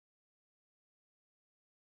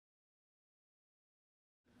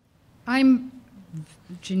I'm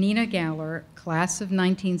Janina Galler, class of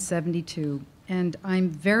 1972, and I'm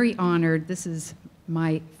very honored. This is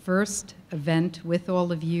my first event with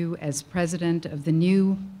all of you as president of the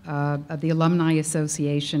Alumni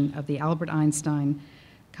Association of the Albert Einstein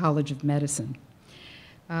College of Medicine.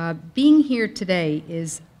 Being here today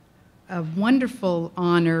is a wonderful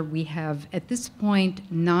honor. We have, at this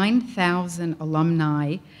point, 9,000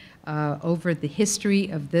 alumni over the history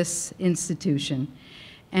of this institution.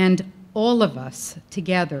 And all of us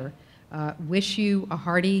together wish you a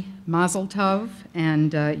hearty mazel tov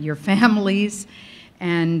and your families.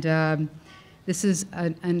 And this is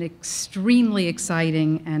an extremely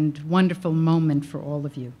exciting and wonderful moment for all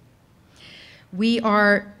of you. We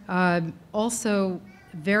are also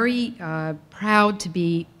very proud to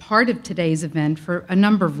be part of today's event for a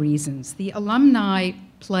number of reasons. The alumni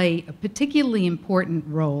play a particularly important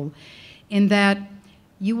role in that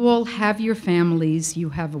you all have your families, you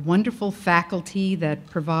have a wonderful faculty that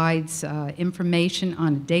provides information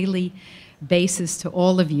on a daily basis to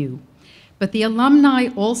all of you. But the alumni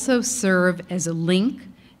also serve as a link,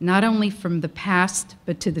 not only from the past,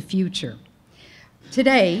 but to the future.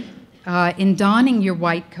 Today, in donning your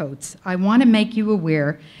white coats, I want to make you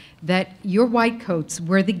aware that your white coats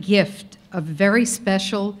were the gift of a very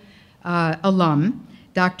special alum,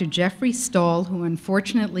 Dr. Jeffrey Stahl, who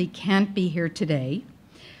unfortunately can't be here today.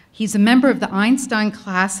 He's a member of the Einstein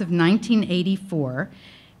class of 1984,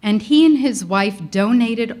 and he and his wife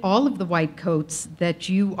donated all of the white coats that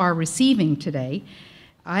you are receiving today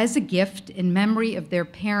as a gift in memory of their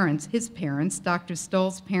parents, his parents, Dr.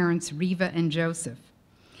 Stahl's parents, Reva and Joseph.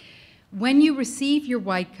 When you receive your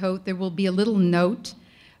white coat, there will be a little note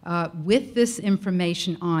with this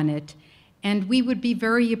information on it, and we would be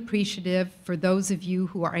very appreciative for those of you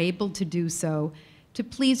who are able to do so to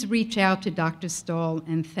please reach out to Dr. Stahl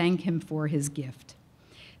and thank him for his gift.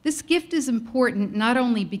 This gift is important not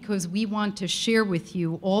only because we want to share with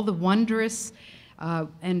you all the wondrous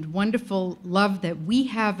and wonderful love that we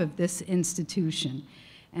have of this institution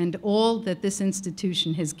and all that this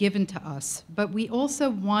institution has given to us, but we also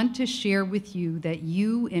want to share with you that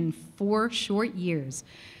you, in 4 short years,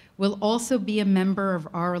 will also be a member of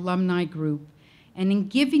our alumni group. And in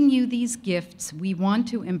giving you these gifts, we want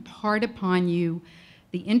to impart upon you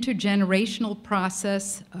the intergenerational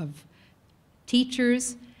process of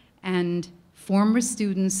teachers and former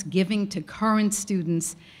students giving to current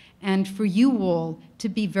students, and for you all to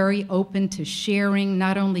be very open to sharing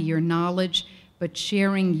not only your knowledge, but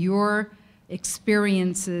sharing your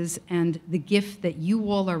experiences and the gift that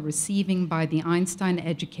you all are receiving by the Einstein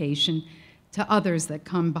education to others that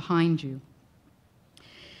come behind you.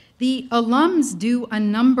 The alums do a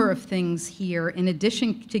number of things here in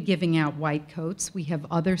addition to giving out white coats. We have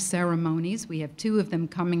other ceremonies. We have 2 of them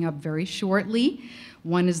coming up very shortly.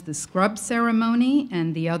 One is the scrub ceremony,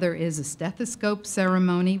 and the other is a stethoscope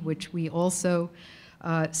ceremony, which we also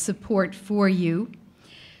support for you.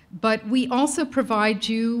 But we also provide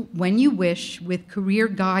you, when you wish, with career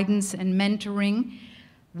guidance and mentoring.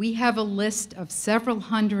 We have a list of several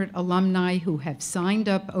hundred alumni who have signed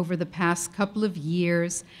up over the past couple of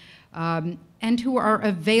years and who are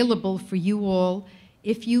available for you all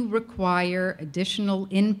if you require additional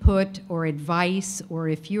input or advice, or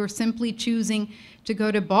if you're simply choosing to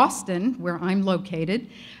go to Boston, where I'm located,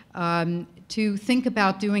 to think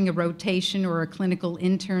about doing a rotation or a clinical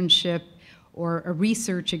internship or a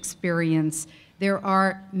research experience. There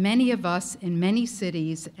are many of us in many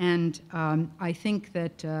cities, and I think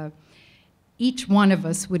that each one of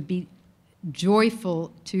us would be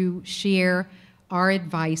joyful to share our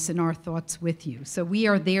advice and our thoughts with you. So we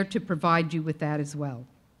are there to provide you with that as well.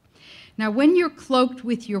 Now, when you're cloaked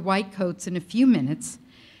with your white coats in a few minutes,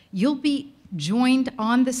 you'll be joined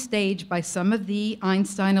on the stage by some of the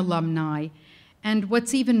Einstein alumni. And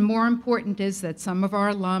what's even more important is that some of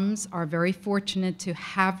our alums are very fortunate to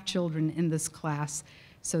have children in this class.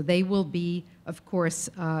 So they will be, of course,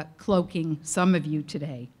 cloaking some of you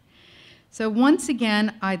today. So once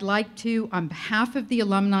again, I'd like to, on behalf of the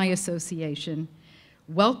Alumni Association,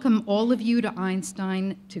 welcome all of you to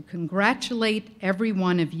Einstein, to congratulate every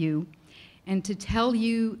one of you, and to tell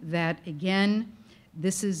you that, again,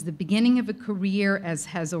 this is the beginning of a career, as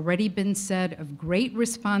has already been said, of great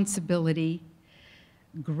responsibility,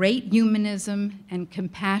 great humanism, and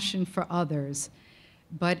compassion for others.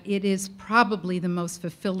 But it is probably the most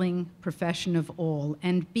fulfilling profession of all.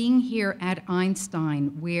 And being here at Einstein,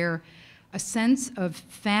 where a sense of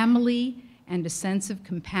family and a sense of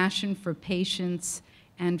compassion for patients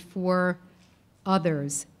and for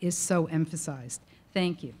others is so emphasized.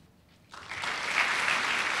 Thank you.